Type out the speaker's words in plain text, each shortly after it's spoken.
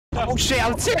Oh shit,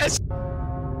 I'm serious!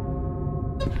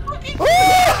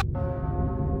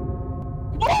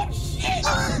 Oh shit!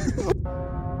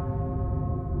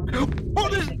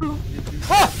 What is...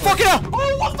 Oh, fucking hell!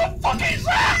 Oh, what the fuck is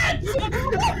that? What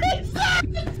is that?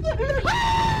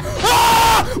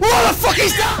 Ah! What the fuck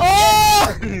is that?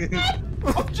 Oh!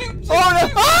 Oh, shoot, shoot, Oh no!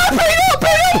 shoot. Ah! Peter!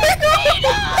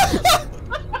 Peter!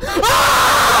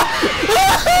 Ah!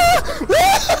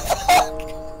 What the fuck?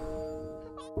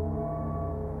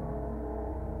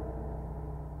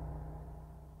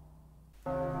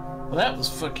 Well, that was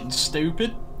fucking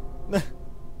stupid.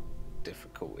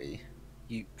 Difficulty.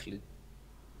 Euclid.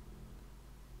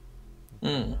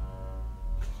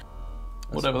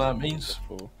 Whatever that means.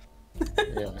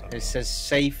 Yeah, it says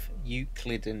safe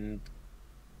Euclid and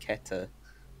Keter.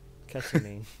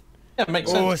 Ketamine. Yeah, it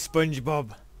makes Oh, sense.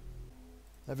 SpongeBob.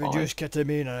 I've reduced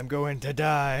ketamine and I'm going to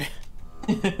die.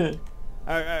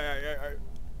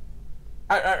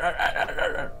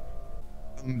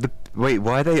 Wait,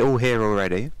 why are they all here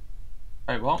already?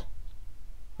 Wait, what?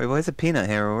 Wait, why is a peanut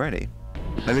here already?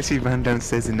 I literally ran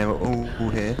downstairs and they were all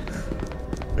here.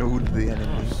 All the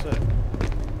enemies. Oh, sick.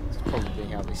 It's probably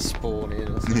how they spawn in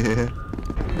or something. Yeah.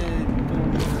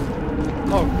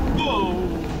 Oh, Whoa!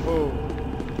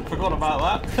 whoa. Forgot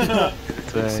about that.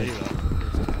 Didn't see that.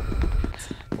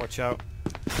 Watch out.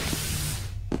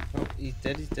 Oh, he's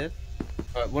dead, he's dead.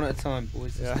 Alright, one at a time,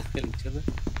 boys. Let's Yeah. not kill each other.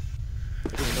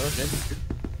 Dead, he's dead.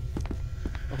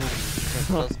 Oh, that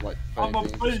does like I'm a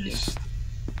very dangerous. beast.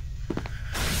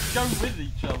 Go with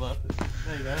each other.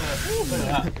 There you go. Look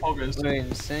at that. Poggers. We're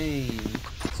insane.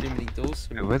 Too many doors.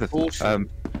 Wait, where the Caution.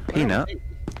 Peanut?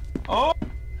 Oh!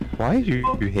 Why are you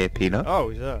here, Peanut? Oh,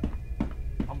 he's there.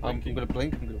 I'm I'm blinking. gonna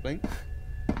blink, I'm gonna blink.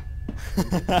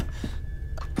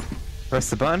 Press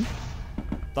the button.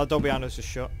 That door behind us is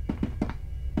shut.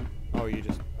 Oh, you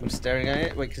just... I'm staring at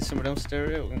it. Wait, can someone else stare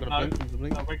at it? I'm gonna No. blink, I'm gonna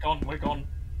blink. No, we're gone, we're gone.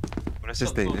 What does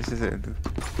this do? This is it.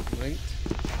 Blinked.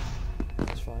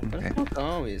 That's fine. Where Okay. the fuck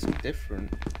are we? It's all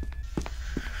different.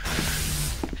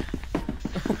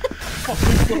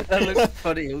 That looks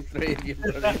funny, all three of you.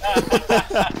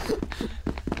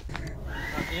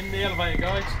 In the elevator,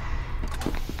 guys.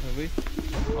 Are we?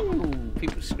 Oh,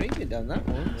 people screaming down that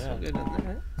one. It's not good, isn't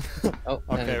it? Oh,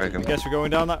 Okay, no, I guess we're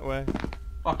going down that way.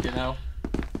 Fucking hell.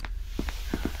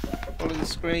 follow the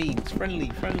screens. Friendly,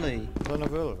 friendly. Don't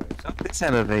have elevators. Oh, this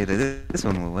elevator. This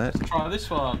one will work. Try this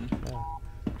one. Yeah.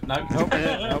 Nope.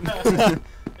 Nope.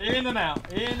 In and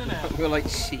out, in and out. We're like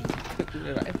sheep.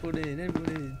 We're like, everyone in,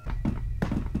 everyone in.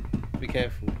 Be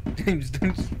careful. James,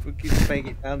 don't just fucking bang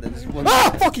it down there. There's one.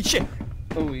 Ah! Fucking shit!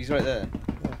 Oh, he's right there.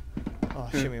 Oh,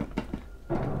 shimmy up.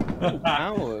 Oh,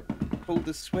 power. Pull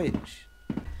the switch.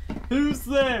 Who's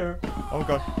there? Oh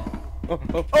god. Oh,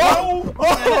 oh, Oh!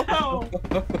 Oh!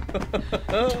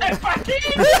 Hell! Get back in!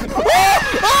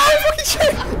 Oh! Fucking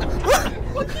shit!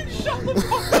 Fucking shut the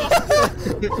fuck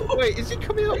up! Wait, is he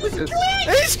coming up with us?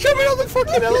 He's coming on the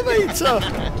fucking elevator!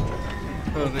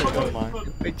 Oh, no, Oh God. my.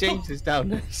 Wait, James is down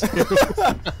there.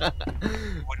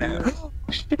 Oh no.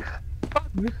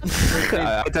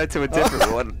 I died to a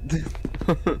different one.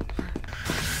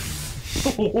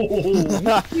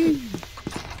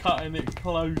 Cutting it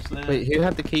close there. Wait, who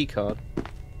had the key card?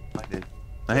 I did.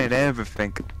 I had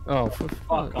everything. Oh, for Fuck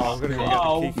fuck. Oh, I'm gonna go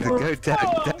Oh, get the key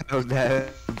card. Go down there,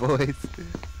 boys.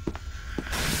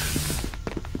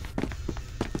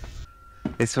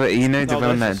 It's what you know, No,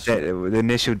 around this that is- the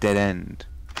initial dead end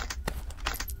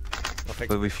I picked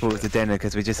where up we the thought it was a shit. dead end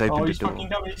because we just Oh, opened the he's door. fucking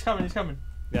coming, he's coming, he's coming.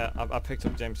 Yeah, I picked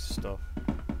up James' stuff.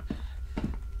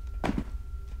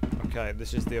 Okay,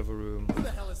 this is the other room. Who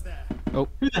the hell is that? Who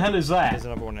the hell is There's that?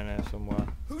 another one in here somewhere.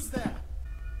 Who's that?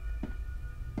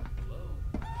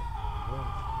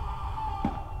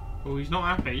 Oh, he's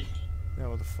not happy. Yeah,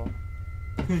 what the fuck?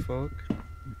 Fuck.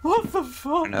 What the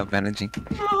fuck? Run out of energy.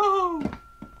 No!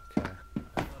 Okay.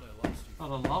 I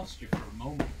lost you for a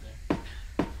moment there.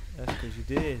 That's because you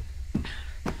did.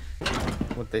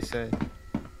 What'd they say?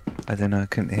 I don't know. I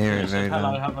couldn't hear it very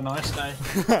Hello, well. have a nice day.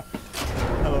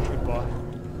 Hello, goodbye.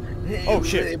 Oh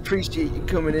shit! I appreciate you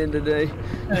coming in today.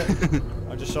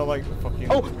 I just saw like a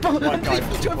fucking Oh, white guy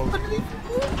fucking bug.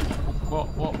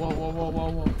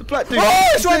 What? The black dude. Oh,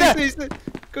 it's right there! Please, please.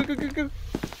 Go, go, go, go.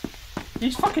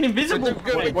 He's fucking invisible.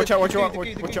 Go, Wait, watch out, watch out,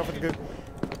 watch out for the goo.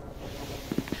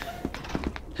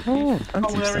 Oh,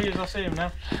 Oh, there he is, I see him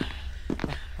now.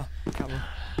 Camera.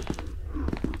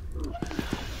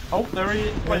 Oh, there he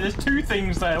is. Wait, there's two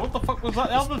things there. What the fuck was that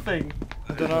the other thing?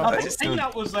 I don't know. I think just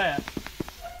Peanut was there.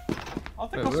 I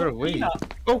think Wait, I where saw are we?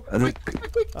 Peanut. Oh, I quick, think-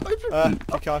 quick, quick, open.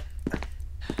 Okay.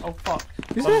 Oh, fuck.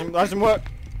 That doesn't work.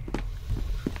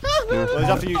 Well, he's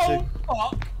after you two. Oh,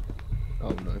 fuck. Oh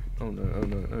no. Oh no, oh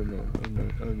no, oh no, oh no,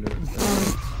 oh no.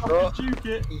 Fucking juke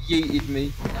it. He yeeted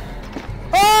me.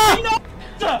 Ah!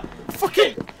 Stop!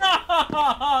 Fucking.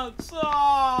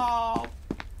 Stop!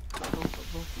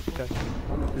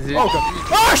 Is it- Oh god.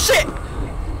 Oh shit!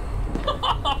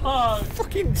 Oh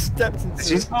Fucking stepped into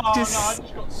Just- no, I Just-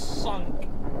 just got sunk.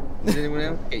 Did anyone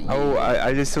else get you? Oh,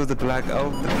 I just saw the black. Oh,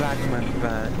 the black man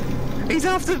van. He's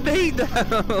after me now.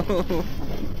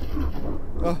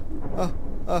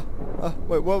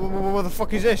 Wait, what the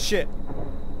fuck is this shit?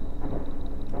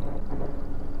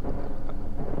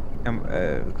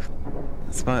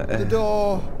 The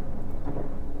door.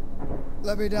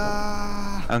 Let me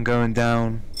die. I'm going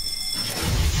down.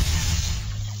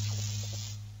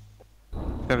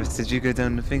 Travis, did you go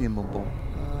down the thingamabobble?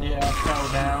 Yeah, I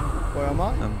fell down. Where am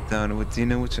I? I'm down. Do you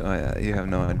know which? Oh, yeah, you have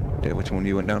no idea which one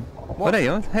you went down. What? There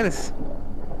you are. Hey,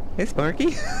 hey, Sparky.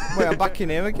 Wait, I'm back in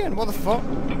here again. What the fuck?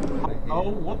 Oh,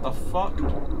 what the fuck?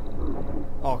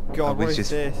 Oh god, we what is just-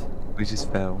 this? We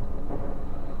just fell.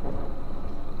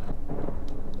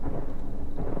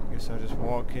 Guess I'll just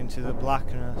walk into the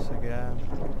blackness again.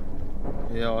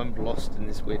 Yeah, I'm lost in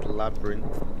this weird labyrinth.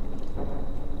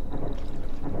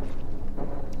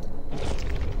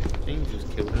 James was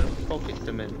killed in a pocket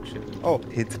dimension. Oh,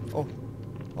 Hit.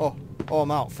 oh,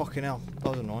 I'm out. Fucking hell. That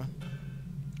was annoying.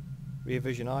 Rear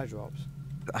vision eye drops.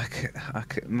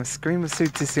 My screen was so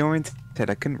disoriented.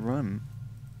 I couldn't run.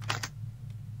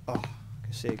 Oh, I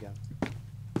can see again.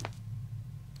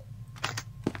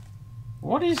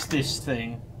 What is this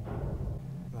thing?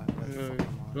 Right, where the No, fuck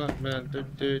am black man,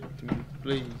 don't do it to me,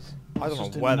 please. I don't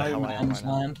Just know in where the no hell I am man's right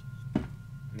now. land.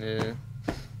 Yeah.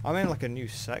 I'm in like a new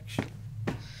section.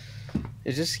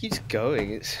 It just keeps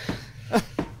going, it's...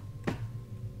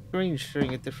 Screen's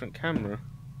showing a different camera.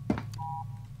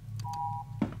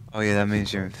 Oh yeah, that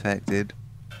means you're infected.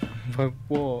 By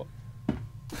what?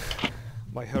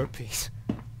 My herpes.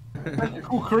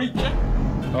 Tentacle creature.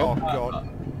 Oh god.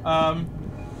 Um,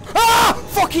 Ah!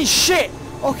 Fucking shit!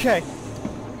 Okay.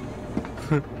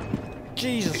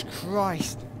 Jesus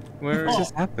Christ. Where What is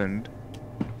just happened?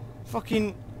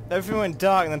 Fucking everything went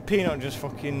dark and then Peanut just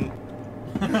fucking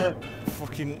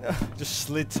just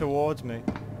slid towards me.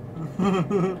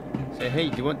 Say, hey,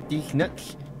 do you want these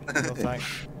nuts? No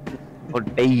thanks.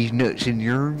 What these nuts in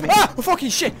your mouth? Ah! Fucking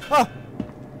shit! Ah!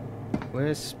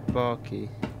 Where's Sparky?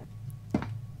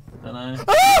 dunno.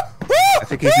 Ah! Ah! I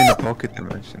think he's in the pocket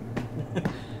dimension.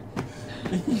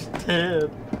 He's dead.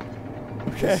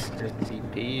 Okay.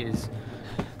 SCP is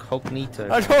cognito.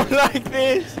 I don't like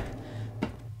this.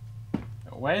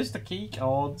 Where's the key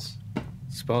cards?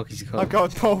 Sparky's got I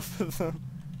got both of them.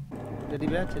 teddy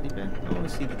bear, teddy bear. I want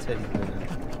to see the teddy bear.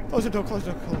 Close the door, close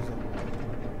the door, close the door.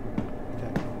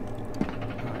 Okay.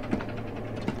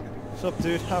 What's up,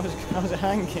 dude? How's it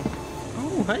hanging?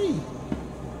 Oh, hey!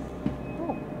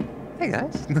 Hey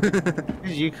guys. Where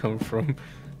did you come from?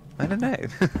 I don't know.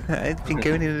 I've been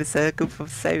going in a circle for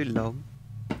so long.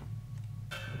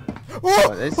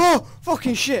 Oh! this- Oh!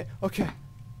 Fucking shit! Okay.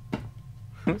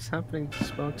 What's happening to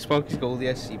Sparky? Sparky's got all the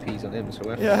SCPs on him, so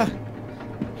we're Yeah. fine.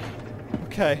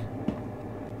 Okay.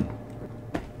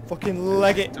 Fucking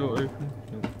leg it. Door open.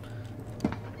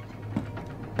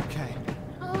 Okay.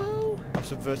 Oh! I've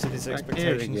subverted his Back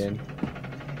expectations. here again.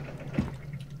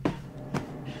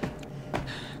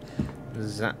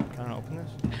 Zap. Can I open this?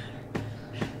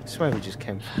 I swear we just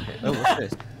came from here. Oh, what's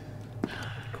this?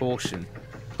 Caution.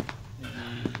 I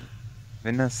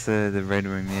think that's the red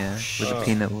room, yeah, where the Oh.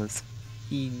 peanut was.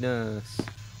 Nurse.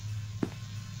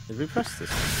 Did we press this?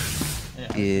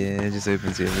 Yeah. Yeah, it just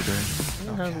opens the other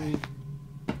door. How do we...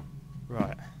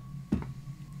 Right.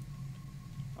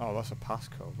 Oh, that's a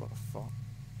passcode. What the fuck?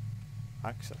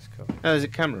 Access code. Oh, there's a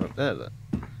camera up there, look.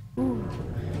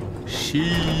 She.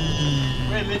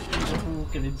 We're literally just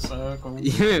walking in circles.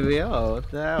 Yeah, we are.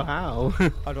 What the hell? How?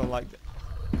 I don't like that.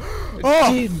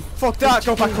 Oh! Jim. Fuck that!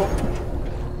 Go back up!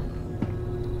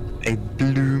 A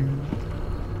bloom.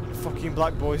 Fucking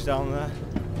black boys down there.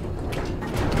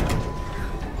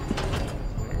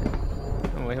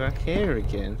 Oh, we're back here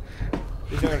again.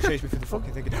 He's not gonna chase me through the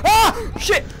fucking thing. Ah!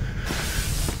 Shit!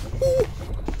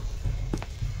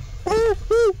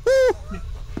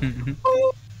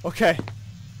 Okay.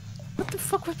 What the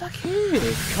fuck? We're back here.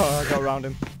 God, I got around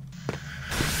him.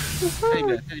 Teddy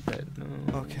bear, teddy bear.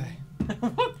 No. Okay.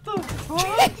 What the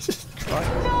fuck? Jesus Christ.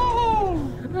 No!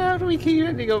 How do we keep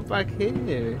ending up back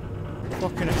here?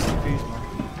 Fucking SCPs,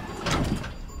 man.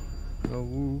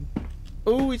 Oh.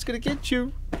 Oh, he's gonna get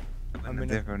you. In in a a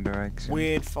different direction.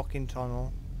 Weird fucking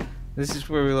tunnel. This is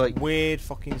where we're like. Weird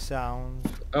fucking sounds.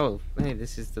 Oh, hey,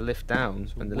 this is the lift down.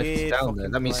 It's a When the lift is weird down there,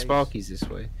 fucking that means place. Sparky's this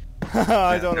way.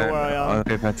 I don't know where I I'll am.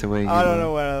 go back to where you I don't were.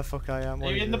 know where the fuck I am. Are What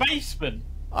you is in the it? basement?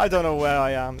 I don't know where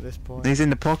I am at this point. He's in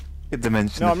the pocket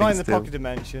dimension. No, I I'm not think, in the still. pocket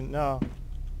dimension. No.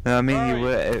 No, I mean Right. you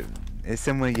were. It's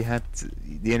somewhere you had to.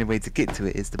 The only way to get to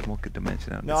it is the pocket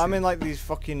dimension. No, I'm in like these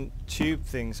fucking tube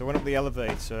things. I went up the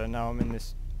elevator and now I'm in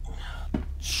this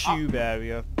tube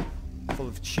area full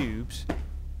of tubes.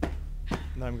 And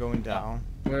then I'm going down.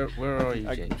 Where are you,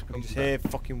 I James? can just hear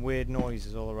fucking weird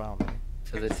noises all around me.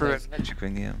 To the for test. electric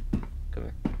ring, yeah. Come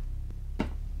here.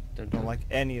 Don't like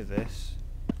any of this.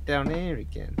 Down here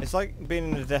again. It's like being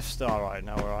in the Death Star right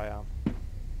now where I am.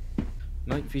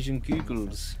 Night vision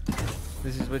Googles.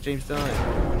 This is where James died.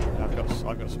 Yeah, I've got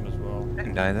some as well.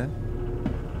 Didn't die there.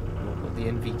 What, the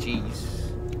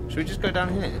NVGs. Should we just go down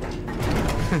here?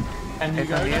 And you It's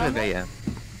go on the down? elevator.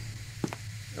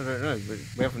 I don't know.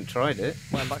 We haven't tried it.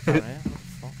 Wait, I'm back down here.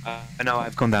 What the fuck? No,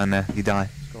 I've gone down there. You die.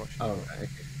 Let's go watch Oh, this. right.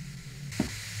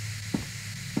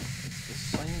 It's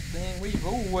the same thing we've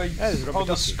always. Yeah, there's a rubber Oh, the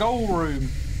ducky. skull room.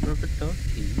 Rubber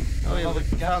ducky. Oh, yeah, Another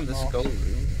we gas found the mask. skull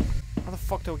room. How the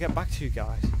fuck do I get back to you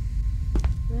guys?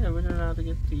 Yeah, we don't know how to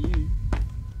get to you.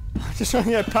 I'm just trying to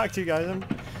get back to you guys.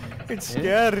 It's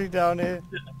scary down here.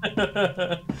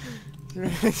 It's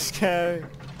really scary.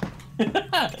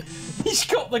 He's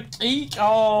got the key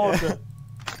card. I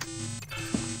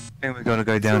think we're gonna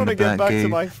go I down want the to get black back to goo.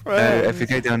 my If friends. we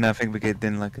go down there, I think we get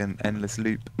in like an endless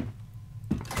loop.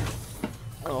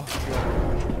 Oh,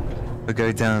 God. We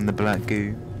go down the black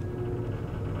goo.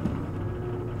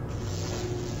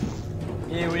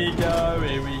 Here we go.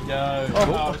 Here we go.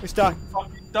 Oh, it's dark.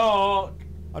 Fucking dark.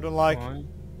 I don't like. Why?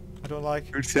 I don't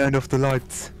like. Turn off the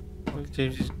lights. Oh,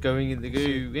 James is going in the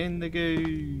goo. In the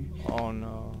goo. Oh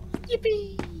no.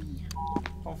 Yippee!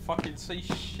 Can't fucking see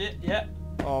shit yet.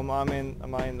 Oh, am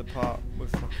I in the part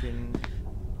with fucking?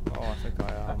 Oh, I think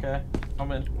I am. Okay,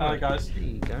 I'm in. Hello, guys. There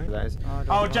you go, guys. I don't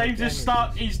Oh, like James is any stuck.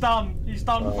 of He's done. He's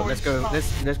done Oh, for let's his go.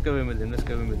 stuff. Let's go in with him. Let's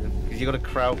go in with him. Because you got to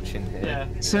crouch in here. Yeah.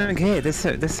 Something here. There's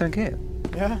something here.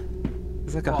 this. Yeah.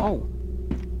 There's like a What? hole.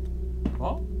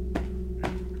 What?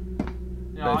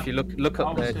 Yeah, But if you look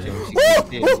up there, obviously. James, you can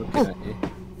see it looking at you.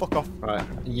 Fuck off. Right.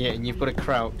 Yeah, and you've got to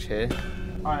crouch here.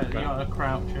 Alright, you got to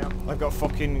crouch, yeah. I've got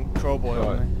fucking crowboy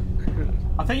Right. on me.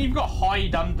 I think you've got to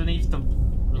hide underneath the.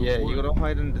 Yeah, you got to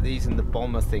hide under these and the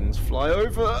bomber things fly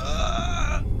over.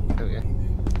 There we go.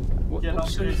 What, Yeah,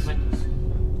 what's that's this?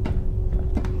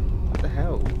 What the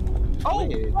hell? It's Oh!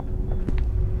 weird.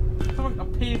 Something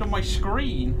appeared on my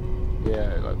screen.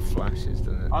 Yeah, it like flashes,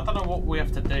 doesn't it? I don't know what we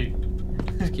have to do.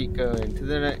 Just keep going to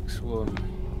the next one.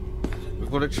 We've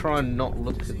got to try and not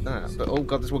look at that. But oh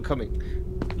god, there's one coming.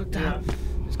 Look down.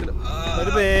 It's gonna.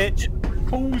 Later, bitch.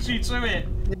 Pulls you to it.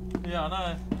 Yeah, I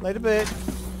know. Later,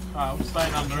 bitch. Alright, I'm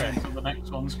staying under it until the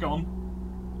next one's gone.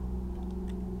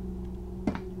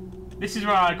 This is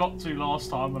where I got to last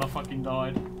time when I fucking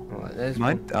died. Right, there's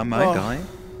I one. might Oh. die.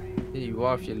 Here you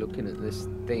are if you're looking at this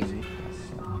thing.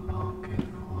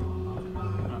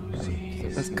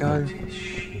 Let's go.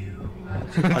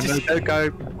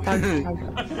 Go.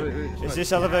 Is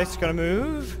this elevator gonna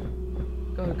move?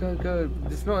 Go, go, go.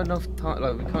 There's not enough time.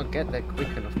 Like, we can't get there quick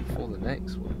enough before the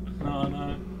next one. No,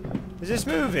 no. Is this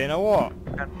moving or what?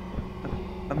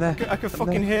 I'm there. I can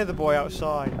fucking hear the boy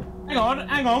outside. Hang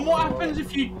on. What happens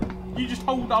if you just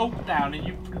hold Alt down and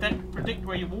you predict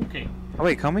where you're walking? Oh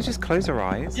wait, can't we just close our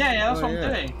eyes? Yeah, that's Oh, what yeah.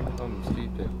 I'm doing. I'm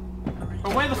stupid.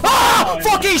 But where the fuck Ah! am I?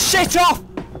 Fucking shit off!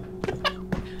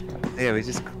 Yeah, we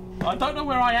just. I don't know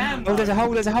where I am. Oh, there's a though.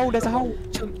 hole. There's a hole. There's a hole.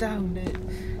 Jump down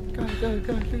it. Go, go,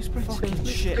 go. Lose breath. Fucking lose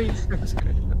shit. breath.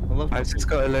 I love I've just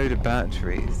got a load of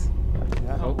batteries.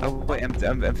 Yeah. Oh wait, I'm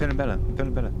feeling better. I'm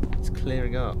feeling better. It's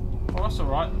clearing up. Oh, that's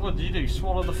alright. What do you do?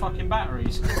 Swallow the fucking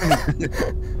batteries?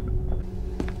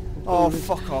 Oh,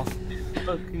 fuck off.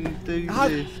 Fucking do How,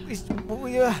 this.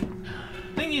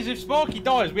 Thing is, if Sparky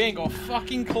dies, we ain't got a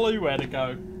fucking clue where to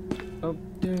go. I'm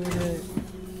doing it.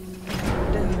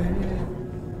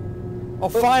 Oh,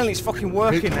 finally, it's fucking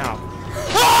working now.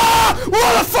 Ah!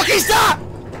 What the fuck is that?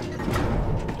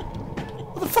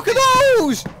 What the fuck are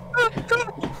those?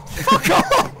 Fuck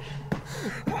off!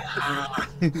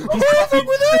 What the fuck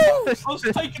were those? I was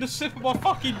taking a sip of my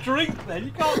fucking drink then.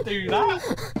 You can't do that.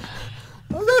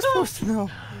 How was I supposed to know?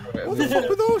 What the fuck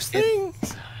were those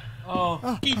things?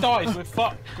 Oh, he dies, we're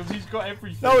fucked because he's got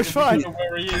everything. No, it's and we fine. don't know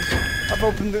where he is.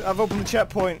 I've opened the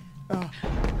checkpoint. Oh.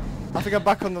 I think I'm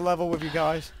back on the level with you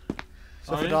guys.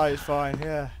 So if Are I you? die, it's fine.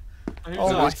 Yeah. Who's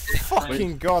Oh my that?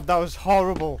 fucking god, that was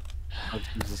horrible. Oh,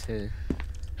 Jesus here.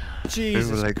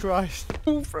 Jesus like- Christ.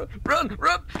 Run!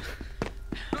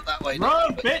 Not that way.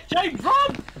 Run, bitch, James,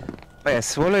 run! Wait, I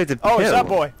swallowed a pill. Oh, it's that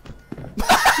boy.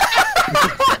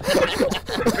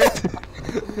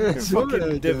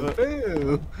 Fucking divot.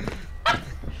 Boo.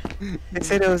 They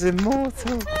said I was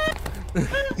immortal.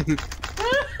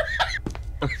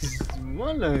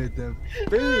 Swallow the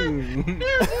boo.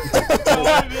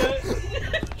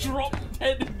 Drop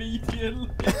dead immediately.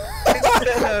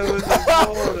 I was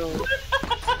immortal.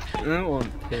 I don't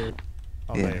want pig.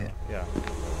 Oh, Yeah. there you are. Yeah.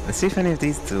 Let's see if any of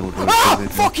these two. Ah!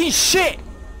 Fucking shit!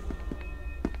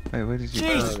 Wait, where did you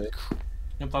Jesus.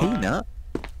 go? Peanut?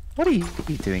 What are you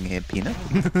doing here, Peanut?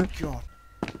 God.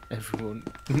 Everyone.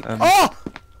 Oh!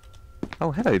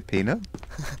 Oh, hello, Peanut.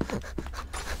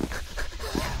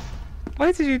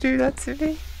 Why did you do that to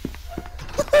me?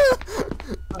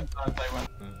 Sometimes they went.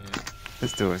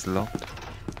 This door is locked.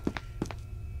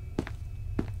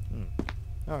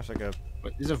 Oh, it's like a...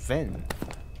 Wait, there's a vent.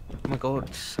 Oh my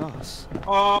god, sus.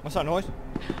 Oh, What's that noise?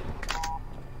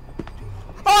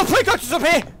 Oh, the playground is up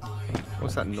here!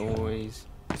 What's that noise?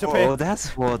 It's up Oh, here.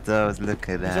 that's what I was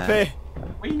looking It's up at. here.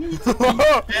 we need to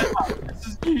be This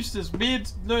is useless. Me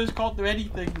and Lewis can't do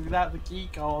anything without the key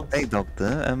cards. Hey,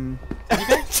 Doctor.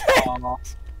 Oh,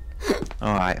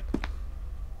 Alright.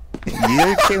 You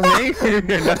don't kill me.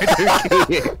 No, don't kill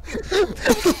you.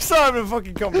 I'm still having a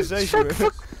fucking conversation with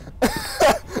him.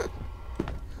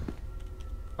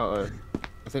 Uh-oh.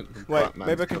 I think Wait, Batman's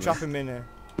maybe I can coming. trap him in here.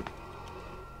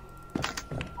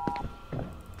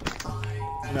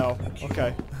 No.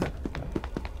 Okay.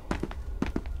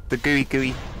 The gooey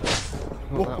gooey.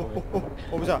 Whoa, Not that whoa, way. whoa, whoa.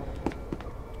 What was that?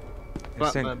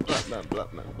 Blackman, Blackman,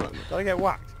 Blackman, Blackman. Did I get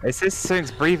whacked? It says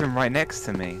something's breathing right next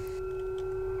to me.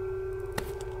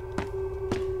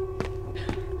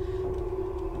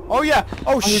 Oh yeah!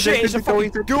 Oh you shit, did it's a the goalie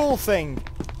fucking ghoul thing!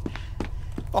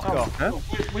 Fuck oh, off. Huh?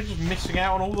 we're just missing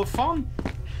out on all the fun.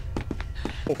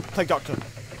 Oh, play doctor.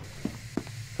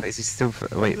 Wait, is he still?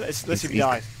 Wait. Let's see if he he's-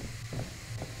 dies.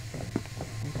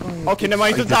 Okay, never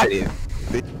mind, he he's doesn't dead.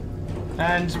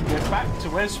 die. And we're back to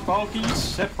where Sparky's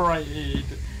separated.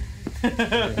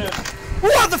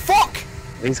 What the fuck?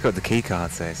 He's got the key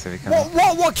card, so we can.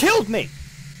 What killed me?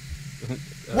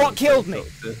 What killed me?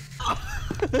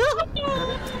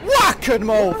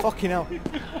 Whack-a-mole! Fucking hell.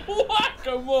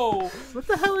 Whack-a-mole! What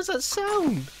the hell is that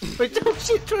sound? Wait, don't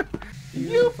shit.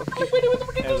 You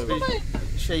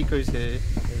Shaco's here.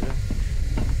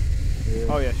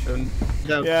 Oh yeah, sure.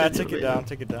 No, Yeah, shouldn't take it read down,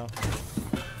 take it down.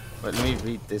 Wait, let me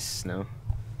read this now.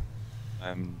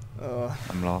 I'm Uh,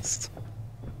 lost.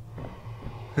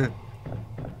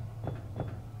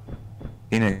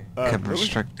 You know, kept Louis?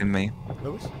 restricting me.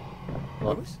 Lewis?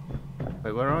 What? Lewis?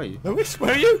 Wait, where are you? Lewis,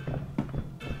 where are you?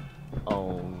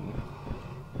 Oh.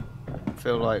 I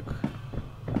feel like...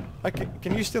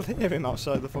 Can you still hear him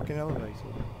outside the fucking elevator?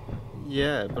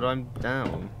 Yeah, but I'm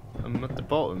down. I'm at the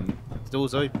bottom. The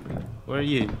door's open. Where are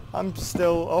you? I'm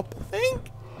still up, I think.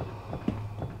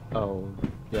 Oh,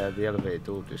 yeah, the elevator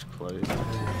door just closed.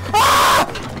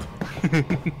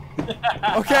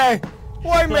 Okay,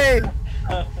 why me?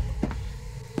 I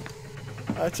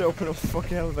had to open up the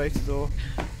fucking elevator door.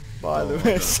 Bye, Oh,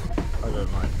 Lewis. I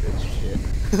don't like this shit.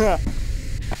 Yeah,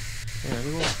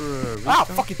 anyone for a Ah, restart?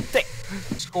 fucking thick.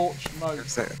 Scorch mode.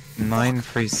 So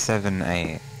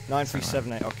 9378.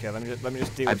 9378. Okay, let me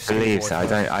just deal I with believe Boy so.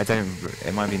 first. I don't.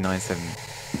 It might be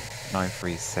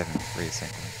 9373 or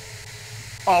something.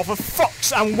 Oh, for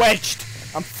fuck's! I'm wedged.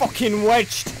 I'm fucking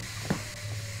wedged.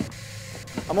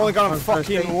 I'm only gonna First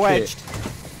aid fucking kit. wedged.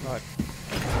 Right.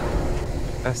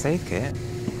 First aid kit.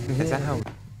 Is that how?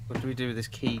 What do we do with this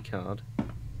key card?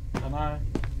 I know.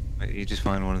 Wait, you just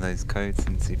find one of those codes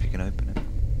and see if you can open it.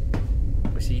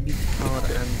 Wait, so you need the card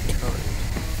and the code.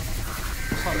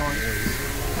 What's that noise?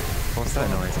 What's that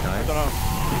noise, I guys? don't know.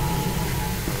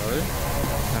 Hello?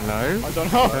 Hello? I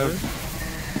don't know.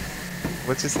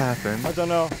 What just happened? I don't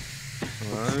know.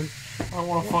 Hello? I don't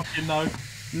want to fucking know.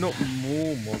 Not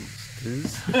more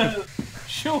monsters.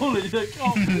 Surely there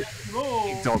can't be any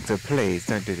more. Doctor, please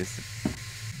don't do this.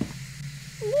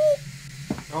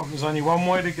 Oh, there's only one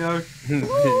way to go.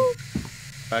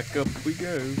 Back up we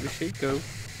go, the Shaco.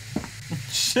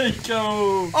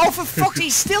 Shaco! Oh, for fuck!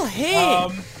 He's still here.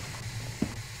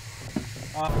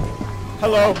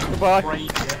 Hello. Goodbye.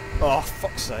 Great, yeah. Oh,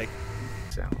 fuck's sake.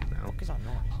 Sound now. What is that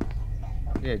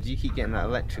noise? Yeah, do you keep getting that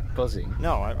electric buzzing?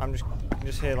 No, I'm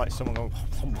just hear like someone going.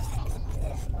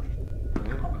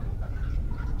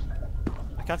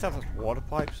 I can't tell if it's water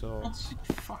pipes or. That's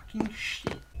fucking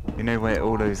shit. You know where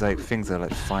all those like things are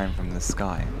like flying from the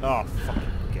sky? Oh,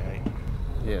 fucking gay.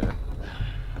 Yeah.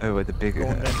 Oh, where the big. Go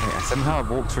on then. Somehow I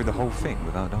walked through the whole thing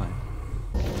without dying.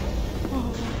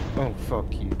 Oh,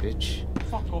 fuck you, bitch.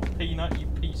 Fuck off, Peanut, you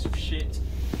piece of shit.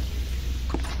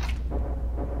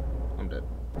 I'm dead.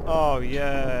 Oh,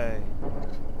 yay.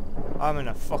 I'm in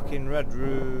a fucking red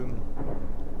room.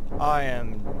 I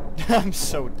am... I'm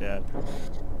so dead.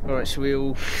 Alright, should we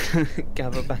all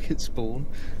gather back at spawn?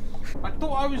 I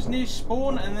thought I was near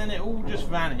spawn and then it all just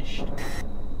vanished.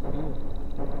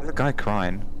 There's a guy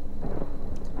crying.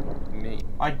 Me.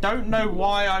 I don't know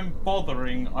why I'm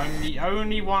bothering. I'm the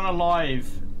only one alive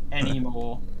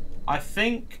anymore. I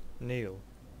think, Neil.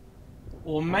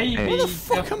 or maybe... Hey. Where the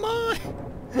fuck am I?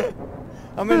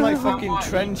 I'm in like fucking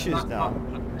trenches now.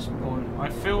 At this point. I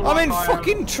feel I'm like in I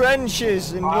fucking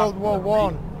trenches in World War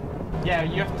One. Yeah,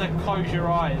 you have to close your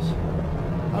eyes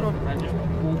I don't... and just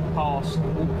walk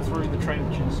through the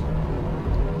trenches.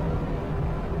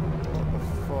 What the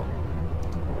fuck?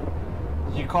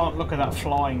 You can't look at that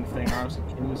flying thing or else it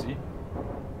kills you.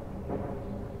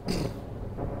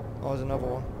 Oh, there's another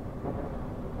one.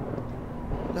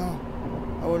 No,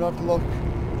 I will not look.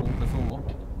 Before.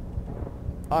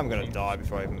 I'm gonna die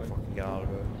before I even fucking get out of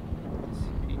here.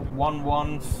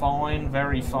 1-1, fine,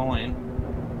 very fine.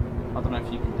 I don't know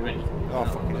if you can do anything. Oh,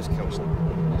 fucking just kill some.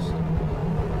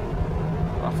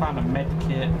 I found a med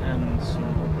kit and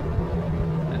some.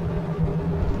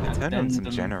 Turn on some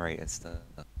generator stuff.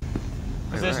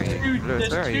 There's Where are you? two. Lewis,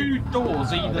 There's where are you? 2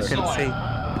 doors either I can see. side. I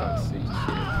can't see shit.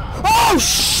 Oh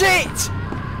shit!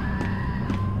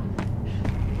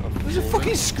 There's a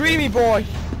fucking screamy boy!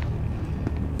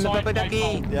 Side, Rubber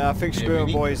ducky. Yeah, I think screamy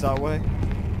really? boy is that way.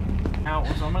 out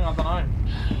or something. I don't know.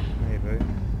 Maybe.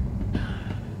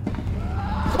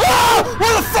 Ah!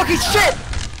 What the fucking shit?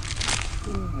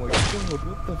 Oh my god,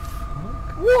 what the fuck?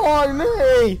 Why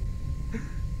me?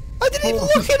 I didn't even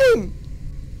look at him!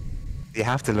 You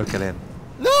have to look at him.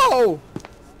 No!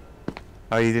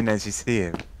 Oh, you didn't actually see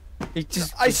him. He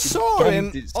just I saw him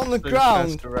bombed it on the so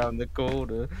ground. fast around the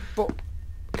corner. But,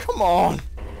 come on!